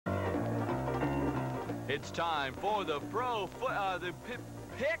It's time for the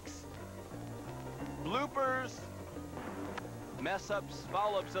picks, bloopers, mess-ups,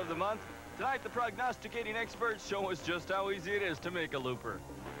 foul-ups of the month. Tonight, the prognosticating experts show us just how easy it is to make a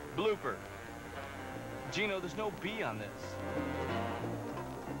blooper. Gino, there's no B on this.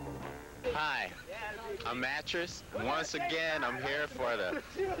 Hi, I'm Mattress. Once again, I'm here for the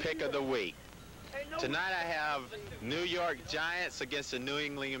pick of the week. Tonight I have New York Giants against the New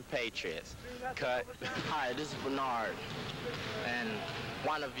England Patriots. Cut. Hi, this is Bernard, and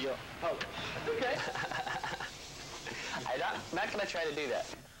one of your... Oh, okay. I'm not going to try to do that.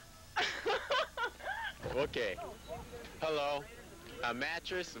 Okay. Hello, I'm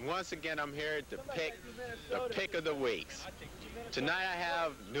Mattress, and once again I'm here to pick the pick of the weeks. Tonight I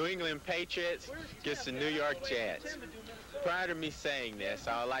have New England Patriots against the New York Giants. Prior to me saying this,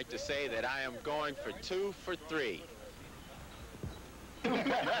 I would like to say that I am going for 2 for 3.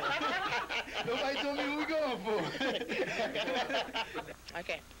 Nobody told me who we're going for.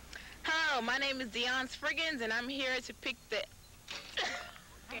 Okay. Hello, my name is Dion Spriggins, and I'm here to pick the...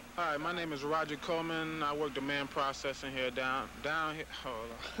 Hi, my name is Roger Coleman. I work demand processing here down here. Hold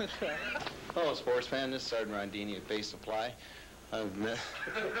on. Hello, sports fan. This is Sergeant Rondini at Base Supply. I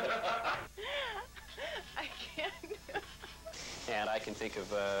can't. And I can think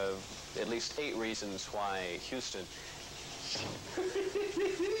of at least 8 reasons why Houston.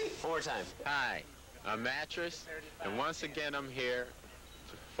 One more time. Hi, I'm Mattress, and once again I'm here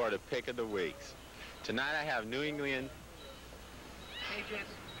for the pick of the weeks. Tonight I have New England.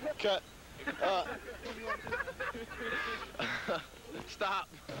 Cut. Stop.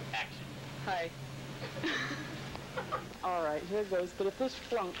 Action. Hi. All right, here goes. But if this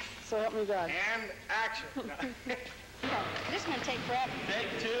flunks, so help me God. And action. This is going to take forever.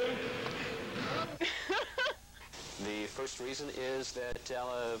 Take 2. The first reason is that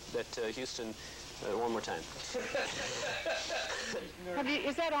Houston. One more time.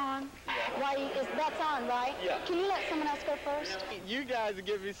 Is that on? Why? That's on, right? Yeah. Can you let someone else go first? You guys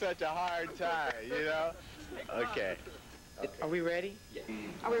give me such a hard time, you know? Okay. Are we ready? Yeah.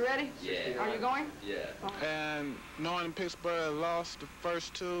 Are we ready? Yeah. Are you going? Yeah. And knowing Pittsburgh lost the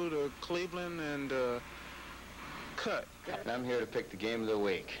first 2 to Cleveland and Cut. And I'm here to pick the game of the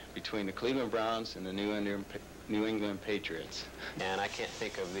week between the Cleveland Browns and the New England Patriots. And I can't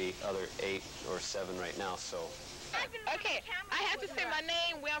think of the other 8 or 7 right now, so. Okay, I have to say my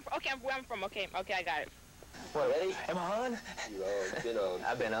name, where I'm from. Okay, I got it. What, ready? Am I on? You've been on.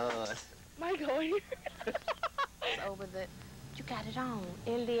 I've been on. Am I going? Over the... You got it on.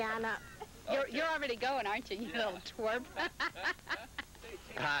 Indiana. You're already going, aren't you, you little twerp?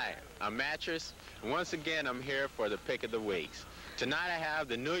 Hi, I'm Mattress. Once again, I'm here for the pick of the weeks. Tonight I have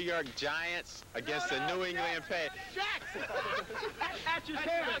the New York Giants against the New England Patriots. At your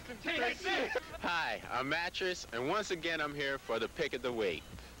service. Hi, I'm Mattress, and once again I'm here for the pick of the week.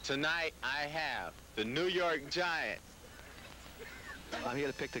 Tonight I have the New York Giants. I'm here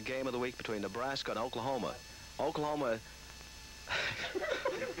to pick the game of the week between Nebraska and Oklahoma. Oklahoma...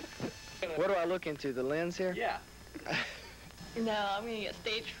 What do I look into, the lens here? Yeah. No, I'm going to get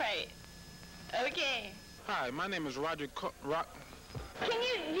stage fright. Okay. Hi, my name is Roger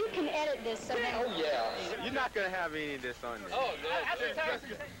You can edit this so that... Oh, yeah. You're not going to have any of this on there. Oh, no.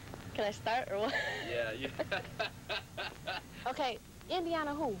 Can I start or what? Yeah. Okay,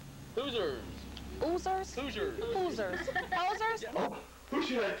 Indiana who? Hoosiers. Oozers? Hoosiers. Hoosers. Hosers? Oh, who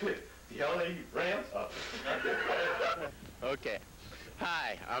should I pick? The LA Rams? Okay.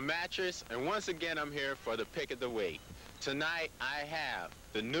 Hi, I'm Mattress, and once again I'm here for the pick of the week. Tonight I have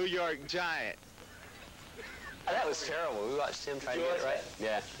the New York Giants. Oh, that was terrible. We watched him try to get it right.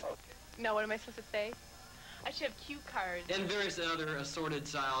 Yeah. No, what am I supposed to say? I should have cue cards. And various other assorted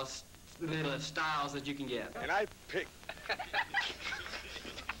styles that you can get. And I picked...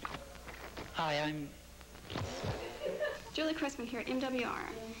 Hi, I'm Julie Cressman here at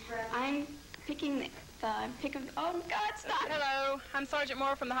MWR. I'm picking the pick of... Oh, God, stop! Hello, I'm Sergeant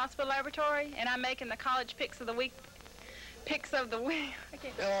Moore from the hospital laboratory, and I'm making the college picks of the week.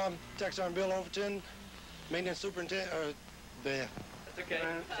 Okay. Tech Sergeant Bill Overton, maintenance superintendent, there. That's okay.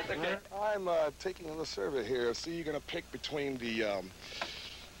 That's okay. I'm taking a survey here. See, you're going to pick between the...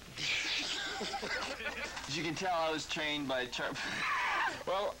 As you can tell, I was trained by Charp.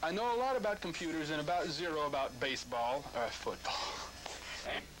 Well, I know a lot about computers and about 0 about baseball, football.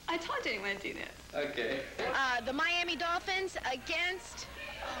 I told you I didn't want to do this. Okay. The Miami Dolphins against...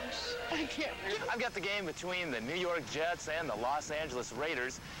 I can't remember. I've got the game between the New York Jets and the Los Angeles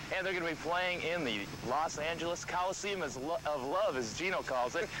Raiders, and they're going to be playing in the Los Angeles Coliseum of Love, as Gino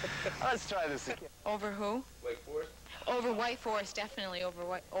calls it. Let's try this again. Over who? Wake Forest? Over White Forest, definitely over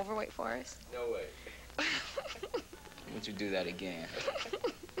White Forest. No way. Won't you do that again?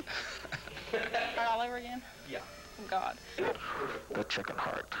 Start all over again? Yeah. Oh, God. The chicken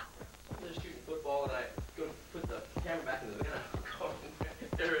heart. I'm just shooting football and I go to put the camera back in the van.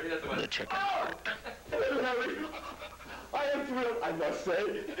 The chicken heart. I am thrilled, I must say.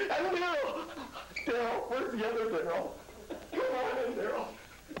 And Daryl! Daryl, where's the other Daryl? Come on in, Daryl.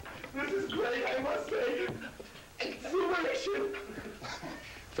 This is great, I must say. Exhilaration.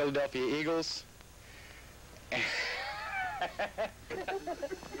 Philadelphia Eagles.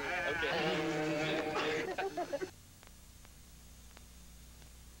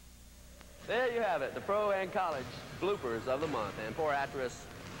 There you have it, the pro and college bloopers of the month. And poor Atras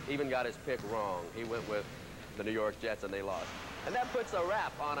even got his pick wrong. He went with the New York Jets and they lost. And that puts a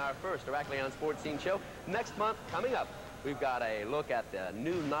wrap on our first Heracleon Sports Scene show. Next month, coming up, we've got a look at the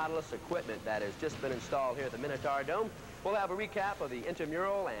new Nautilus equipment that has just been installed here at the Minotaur Dome. We'll have a recap of the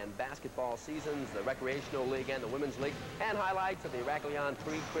intramural and basketball seasons, the recreational league and the women's league, and highlights of the Heracleon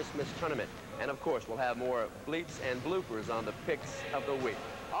pre-Christmas tournament. And of course, we'll have more bleeps and bloopers on the picks of the week.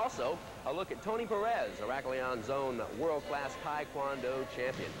 Also, a look at Tony Perez, Heracleon's own world-class Taekwondo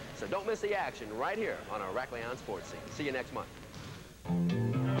champion. So don't miss the action right here on our Heracleon Sports Scene. See you next month.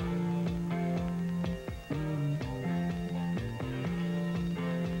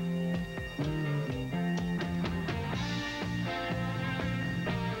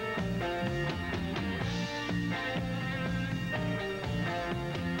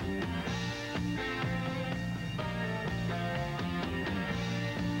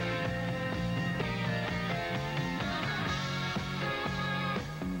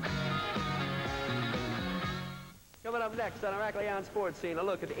 Coming up next on our Heracleon Sports Scene, a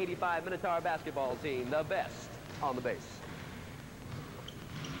look at the 85 Minotaur basketball team, the best on the base.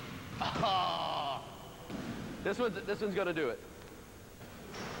 Oh, this one's going to do it.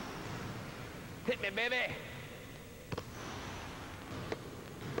 Hit me, baby.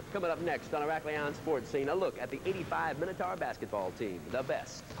 Coming up next on our Heracleon Sports Scene, a look at the 85 Minotaur basketball team, the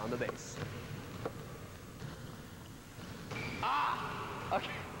best on the base. Ah!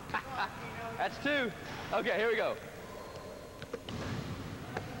 Okay. That's two. Okay, here we go.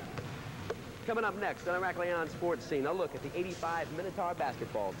 Coming up next on our Heracleon Sports Scene, a look at the 85 Minotaur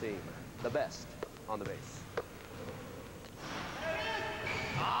basketball team, the best on the base.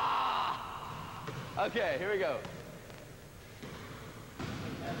 Ah! Okay, here we go.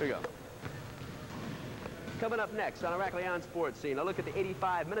 Here we go. Coming up next on our Heracleon Sports Scene, a look at the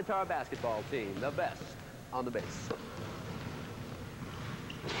 85 Minotaur basketball team, the best on the base.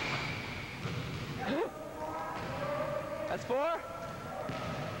 That's four?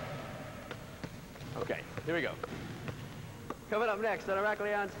 Okay, here we go. Coming up next on our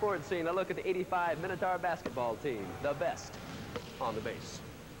Heracleon Sports Scene, a look at the 85 Minotaur basketball team, the best on the base.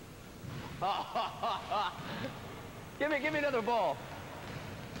 Give me another ball.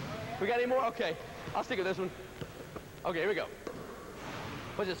 We got any more? Okay, I'll stick with this one. Okay, here we go.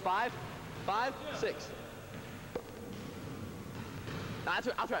 What's this, 5? 5? 6? No,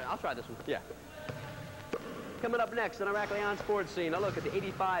 I'll try this one, yeah. Coming up next on our Heracleon Sports Scene, a look at the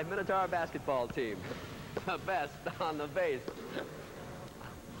 85 Minotaur basketball team, the best on the base.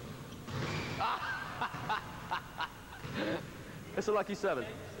 It's a lucky 7.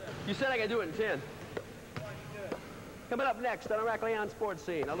 You said I could do it in 10. Coming up next on our Heracleon Sports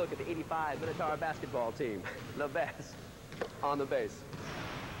Scene, a look at the 85 Minotaur basketball team, the best on the base.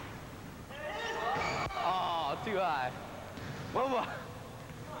 Oh, too high. One more.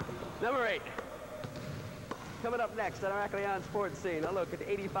 Number 8. Coming up next on our Heracleon Sports Scene, a look at the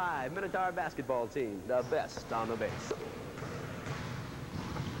 85 Minotaur basketball team, the best on the base.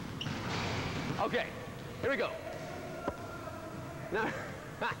 Okay, here we go. Now,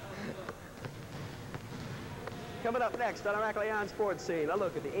 coming up next on our Heracleon Sports Scene, a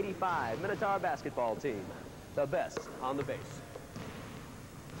look at the 85 Minotaur basketball team, the best on the base.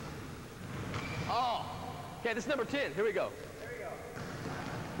 Oh, okay, this is number 10. Here we go.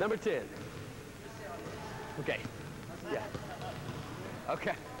 Number 10. Okay. Yeah.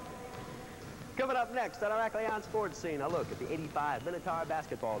 Okay. Coming up next on our Heracleon Sports Scene, a look at the 85 Minotaur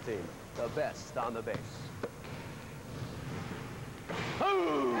basketball team, the best on the base.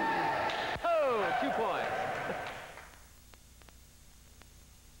 Oh! Oh, 2 points.